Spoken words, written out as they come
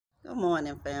Good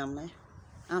morning, family.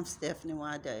 I'm Stephanie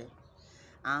Wade.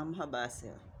 I'm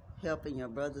Habassia, helping your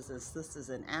brothers and sisters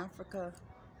in Africa,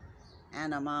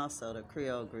 and I'm also the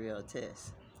Creole Grill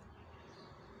Test.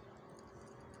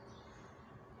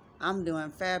 I'm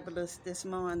doing fabulous this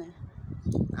morning.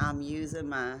 I'm using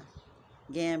my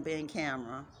Gambin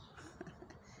camera,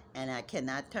 and I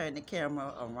cannot turn the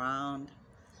camera around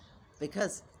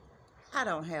because I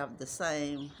don't have the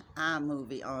same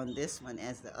iMovie on this one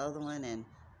as the other one, and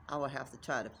I will have to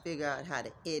try to figure out how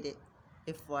to edit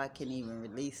before I can even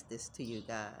release this to you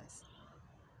guys.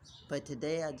 But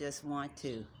today I just want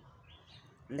to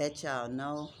let y'all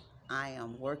know I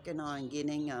am working on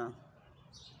getting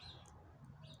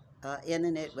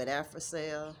internet with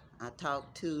AfriCell. I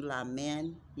talked to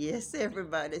Lamin. Yes,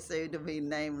 everybody seemed to be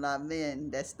named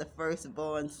Lamin. That's the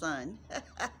firstborn son.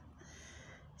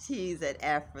 She's at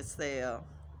AfriCell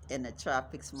in the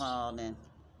Tropics Mall, and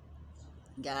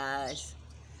guys,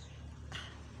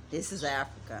 this is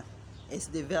Africa. It's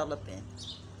developing.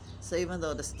 So even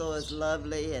though the store is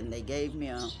lovely and they gave me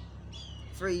a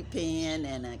free pen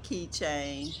and a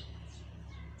keychain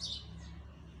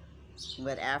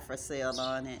with AfriCell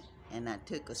on it, and I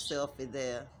took a selfie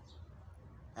there,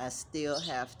 I still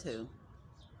have to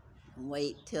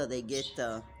wait till they get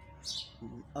the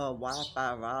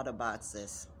Wi-Fi router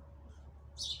boxes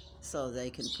so they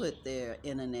can put their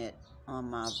internet on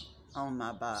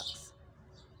my box.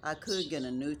 I could get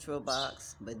a neutral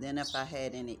box, but then if I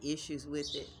had any issues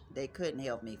with it, they couldn't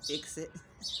help me fix it.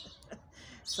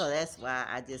 So that's why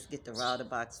I just get the router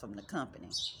box from the company.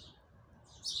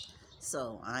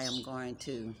 So I am going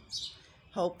to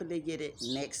hopefully get it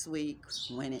next week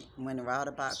when the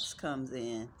router box comes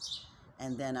in,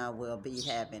 and then I will be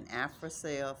having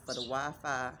AfriCell for the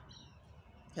Wi-Fi,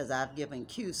 because I've given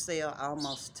QCell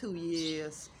almost 2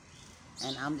 years,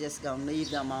 and I'm just gonna leave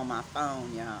them on my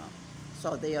phone, y'all.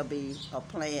 So there'll be a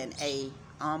plan A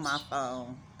on my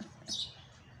phone,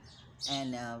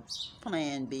 and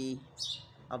plan B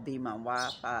will be my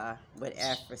Wi-Fi with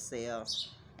AfriCell,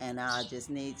 and I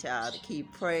just need y'all to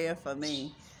keep praying for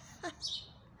me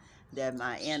that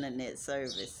my internet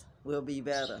service will be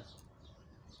better.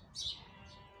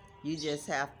 You just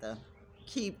have to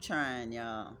keep trying,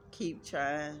 y'all. Keep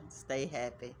trying. Stay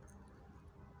happy.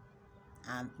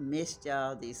 I've missed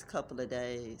y'all these couple of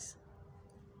days,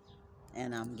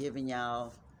 and I'm giving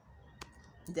y'all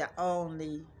the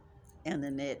only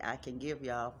internet I can give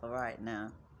y'all for right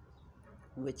now,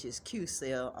 which is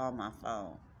QCell on my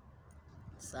phone.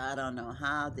 So I don't know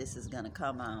how this is gonna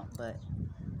come out, but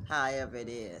however it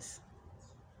is,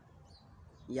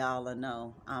 y'all will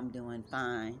know I'm doing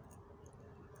fine.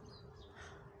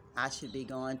 I should be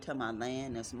going to my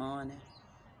land this morning.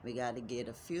 We got to get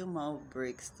a few more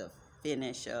bricks to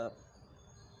finish up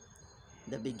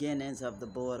the beginnings of the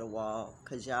border wall,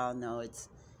 because y'all know it's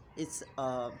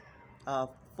a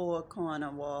 4-corner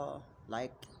wall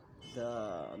like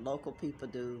the local people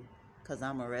do, because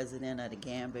I'm a resident of the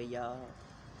Gambia, y'all.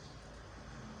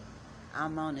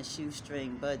 I'm on a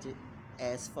shoestring budget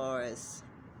as far as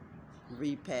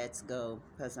repats go,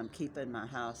 because I'm keeping my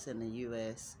house in the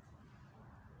U.S.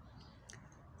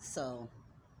 So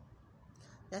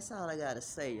that's all I gotta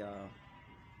say, y'all.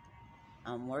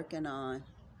 I'm working on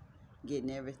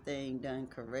getting everything done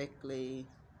correctly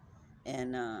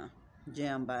and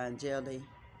Jamba and jelly,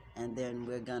 and then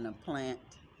we're gonna plant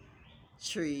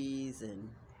trees and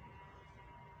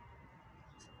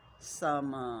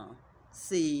some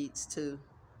seeds too,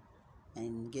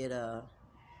 and get a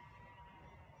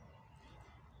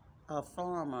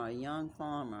farmer, a young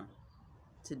farmer,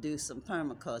 to do some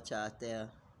permaculture out there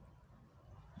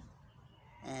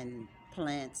and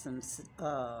plant some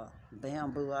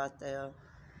bamboo out there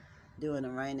during the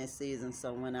rainy season,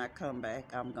 so when I come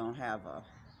back I'm gonna have a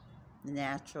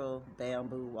natural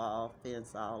bamboo wall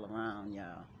fence all around,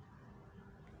 y'all.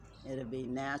 It'll be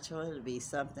natural. It'll be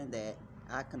something that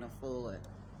I can afford.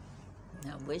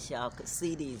 I wish y'all could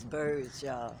see these birds,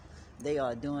 y'all. They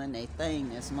are doing their thing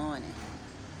this morning,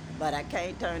 but I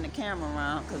can't turn the camera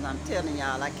around because I'm telling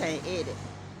y'all I can't edit.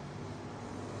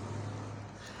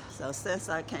 So since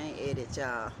I can't edit,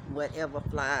 y'all, whatever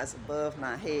flies above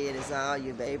my head is all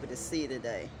you'll be able to see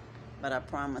today. But I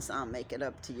promise I'll make it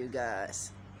up to you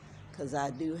guys, because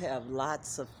I do have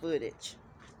lots of footage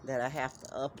that I have to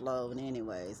upload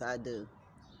anyways. I do.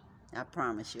 I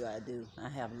promise you I do. I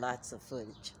have lots of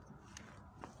footage.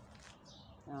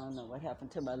 I don't know what happened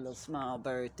to my little small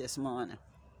bird this morning.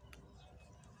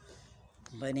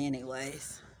 But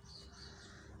anyways,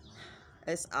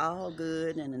 it's all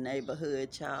good in the neighborhood,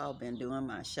 y'all. Been doing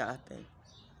my shopping.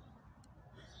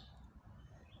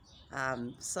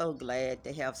 I'm so glad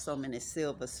to have so many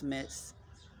silversmiths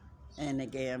in the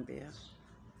Gambia,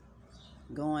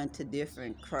 going to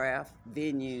different craft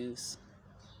venues.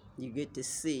 You get to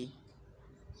see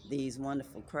these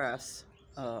wonderful crafts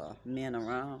men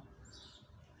around.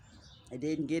 I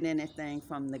didn't get anything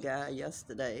from the guy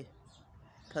yesterday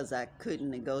because I couldn't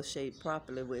negotiate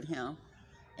properly with him,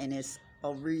 and it's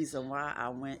a reason why I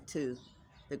went to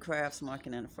the crafts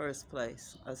market in the first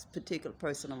place. A particular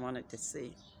person I wanted to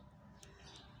see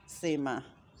my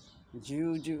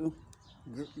juju,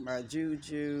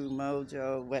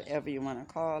 mojo, whatever you want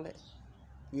to call it.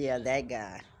 Yeah, that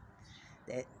guy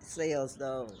that sells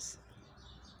those.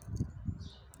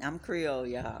 I'm Creole,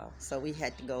 y'all, so we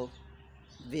had to go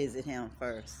visit him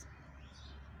first.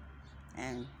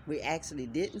 And we actually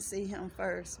didn't see him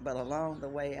first, but along the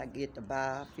way I get to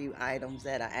buy a few items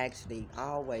that I actually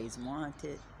always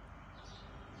wanted.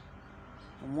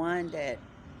 One that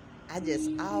I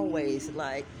just always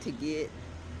like to get,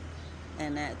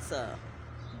 and that's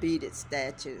beaded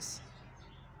statues.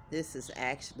 This is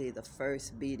actually the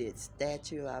first beaded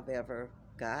statue I've ever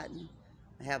gotten.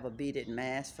 I have a beaded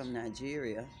mask from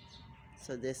Nigeria,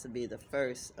 so this will be the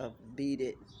first of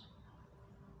beaded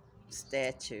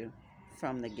statue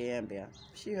from the Gambia.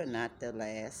 Sure, not the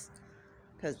last,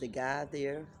 because the guy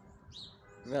there,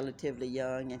 relatively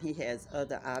young, and he has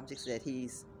other objects that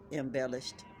he's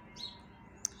embellished.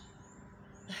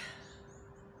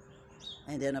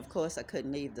 And then, of course, I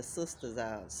couldn't leave the sisters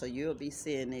out, so you'll be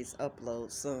seeing these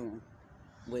uploads soon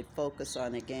with focus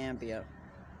on the Gambia,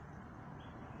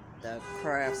 the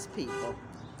crafts people,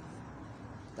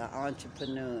 the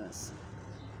entrepreneurs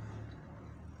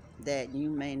that you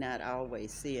may not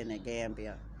always see in the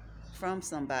Gambia, from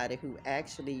somebody who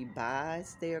actually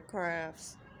buys their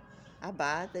crafts. I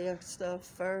buy their stuff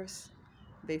first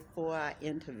before I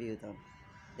interview them.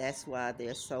 That's why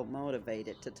they're so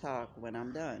motivated to talk when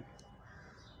I'm done.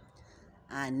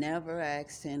 I never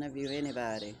ask to interview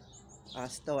anybody or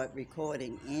start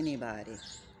recording anybody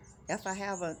if I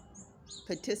haven't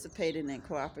participated in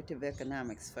cooperative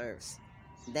economics first.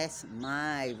 That's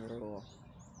my rule.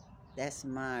 That's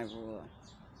my rule.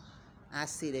 I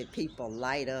see that people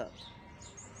light up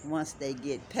once they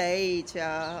get paid,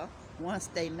 y'all. Once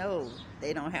they know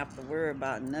they don't have to worry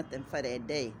about nothing for that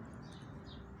day.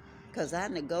 Because I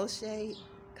negotiate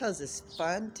because it's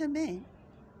fun to me.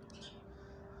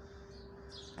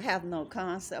 I have no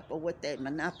concept of what that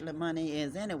monopoly money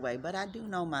is anyway, but I do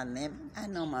know my limit. I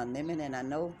know my limit, and I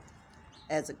know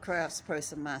as a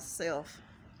craftsperson myself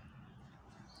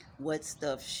what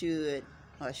stuff should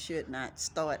or should not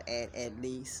start at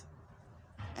least.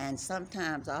 And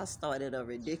sometimes I'll start at a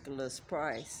ridiculous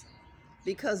price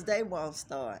because they won't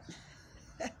start.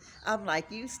 I'm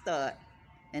like, you start.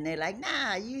 And they're like,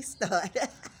 nah, you start.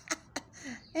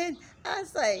 And I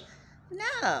say,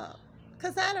 no,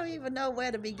 because I don't even know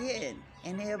where to begin.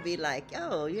 And they'll be like,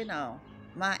 oh, you know,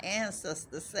 my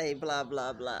ancestors say blah,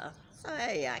 blah, blah. So,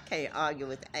 hey, I can't argue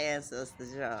with the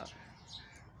ancestors, y'all.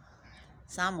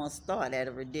 So I'm going to start at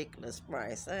a ridiculous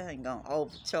price. I ain't going to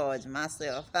overcharge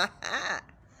myself.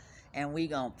 And we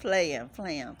going to play and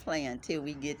play and play until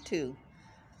we get to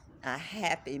a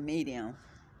happy medium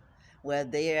where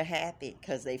they're happy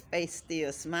because their face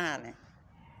still smiling.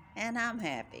 And I'm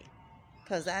happy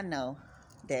because I know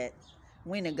that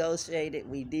we negotiated,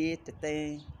 we did the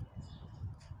thing,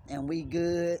 and we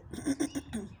good.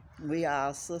 We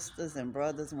all sisters and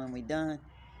brothers when we done.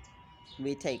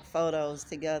 We take photos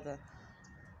together.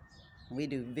 We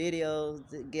do videos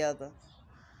together,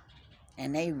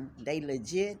 and they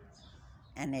legit,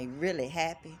 and they really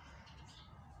happy,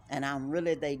 and I'm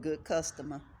really they good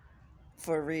customer,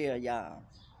 for real, y'all.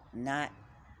 Not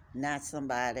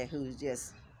somebody who's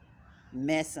just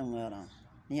messing with them,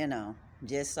 you know,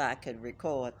 just so I could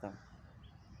record them.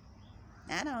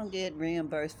 I don't get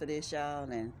reimbursed for this, y'all,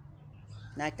 and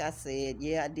like I said,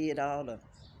 yeah, I did all the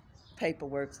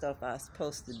paperwork stuff I was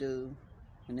supposed to do,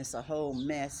 and it's a whole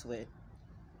mess with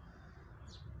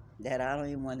that I don't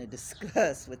even want to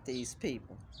discuss with these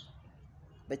people.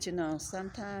 But you know,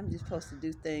 sometimes you're supposed to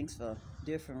do things for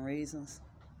different reasons,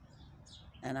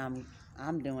 and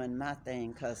I'm doing my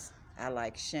thing because I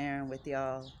like sharing with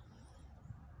y'all,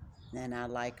 and I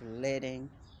like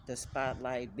letting the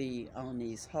spotlight be on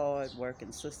these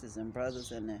hard-working sisters and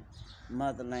brothers in the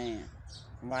motherland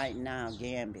right now,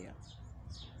 Gambia.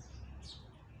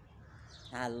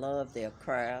 I love their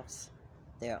crafts,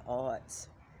 their arts.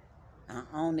 I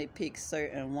only pick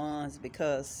certain ones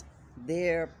because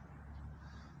their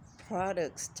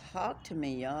products talk to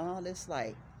me, y'all. It's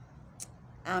like,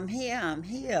 I'm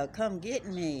here, come get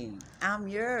me. I'm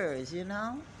yours, you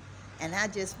know? And I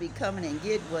just be coming and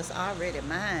get what's already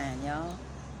mine, y'all.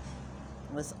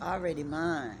 What's already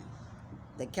mine.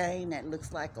 the cane that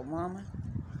looks like a woman.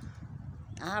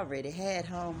 I already had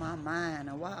her on my mind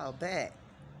a while back.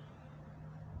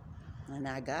 And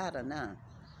I got her now.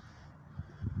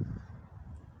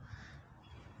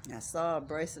 I saw a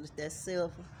bracelet that's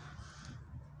silver.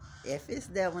 If it's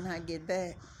there when I get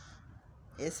back,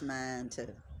 it's mine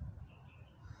too.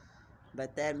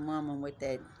 But that woman with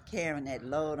that carrying that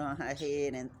load on her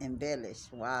head and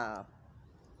embellished, wow.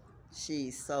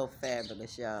 She's so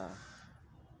fabulous, y'all.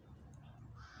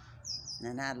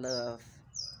 And I love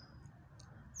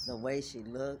the way she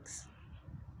looks.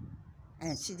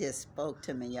 And she just spoke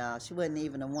to me, y'all. She wasn't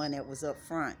even the one that was up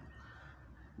front.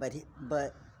 But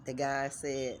the guy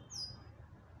said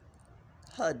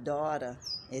her daughter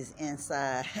is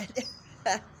inside.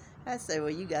 I said, well,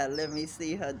 you gotta let me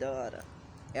see her daughter.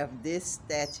 If this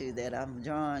statue that I'm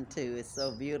drawn to is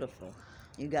so beautiful,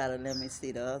 you gotta let me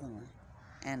see the other one.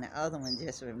 And the other one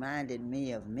just reminded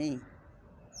me of me.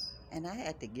 And I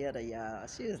had to get her, y'all.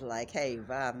 She was like, hey,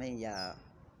 buy me, y'all.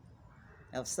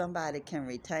 If somebody can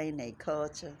retain their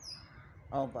culture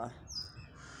over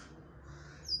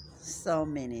so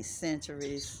many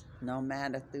centuries, no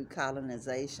matter through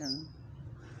colonization,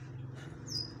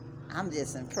 I'm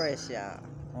just impressed, y'all,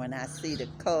 when I see the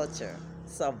culture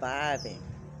surviving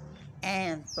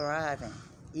and thriving.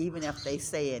 Even if they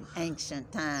say in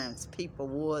ancient times people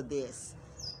wore this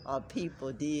or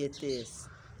people did this.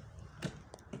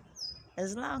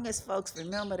 As long as folks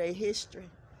remember their history,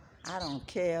 I don't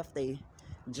care if they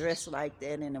dress like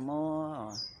that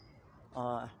anymore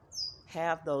or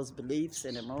have those beliefs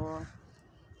anymore.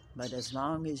 But as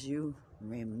long as you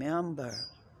remember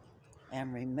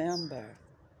and remember,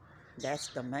 that's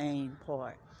the main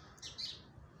part.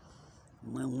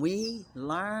 When we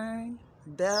learn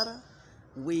better,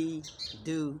 we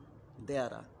do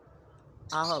better.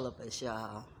 All of us,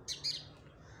 y'all.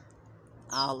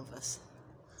 All of us.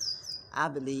 I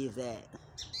believe that.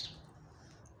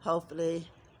 Hopefully,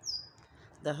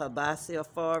 the Herbaceous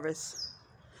Forest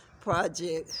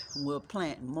Project will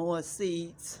plant more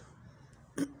seeds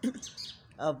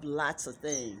of lots of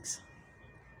things.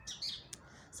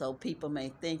 So people may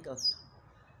think of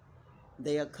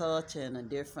their culture in a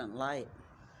different light.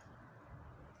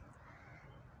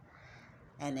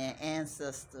 And their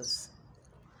ancestors'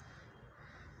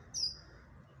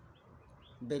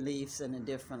 beliefs in a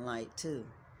different light too.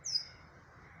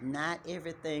 Not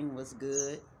everything was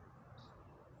good,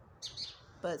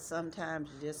 but sometimes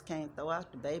you just can't throw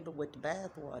out the baby with the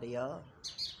bathwater, y'all.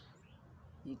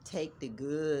 You take the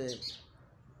good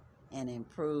and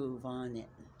improve on it.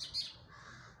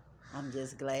 I'm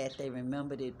just glad they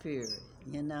remembered it, period.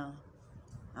 You know?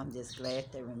 I'm just glad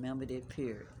they remembered it,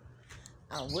 period.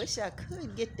 I wish I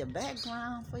could get the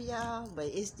background for y'all, but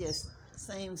it just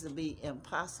seems to be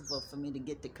impossible for me to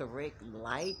get the correct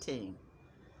lighting,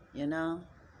 you know?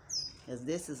 Because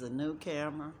this is a new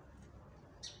camera.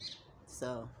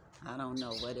 So, I don't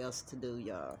know what else to do,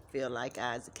 y'all. Feel like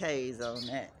Isaac Hayes on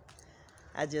that.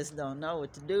 I just don't know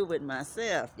what to do with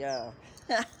myself, y'all.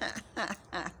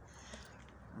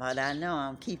 But I know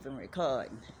I'm keeping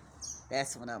recording.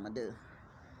 That's what I'm going to do.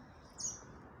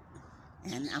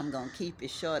 And I'm going to keep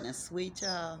it short and sweet,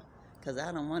 y'all, because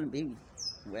I don't want to be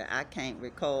where I can't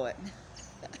record.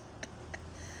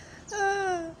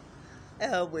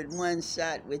 With one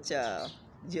shot with y'all,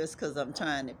 just because I'm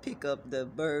trying to pick up the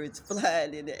birds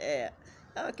flying in the air.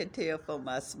 I can tell from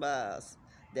my smiles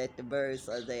that the birds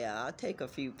are there. I'll take a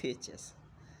few pictures.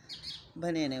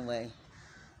 But anyway,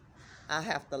 I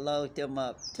have to load them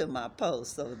up to my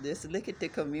post. So just look at the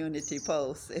community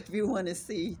posts if you want to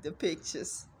see the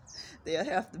pictures. They'll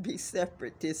have to be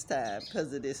separate this time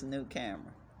because of this new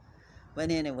camera.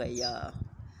 But anyway, y'all,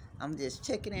 I'm just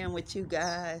checking in with you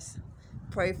guys.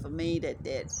 Pray for me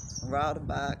that router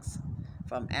box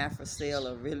from AfriCell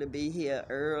will really be here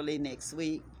early next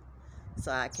week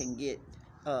so I can get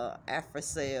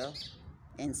AfriCell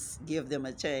and give them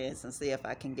a chance and see if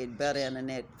I can get better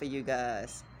internet for you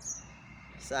guys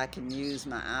so I can use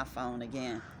my iPhone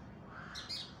again.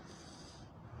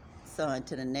 So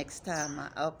until the next time I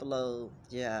upload,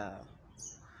 y'all,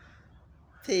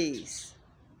 peace,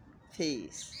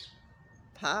 peace,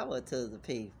 power to the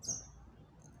people.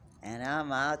 And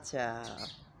I'm out, y'all.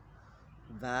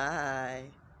 Bye.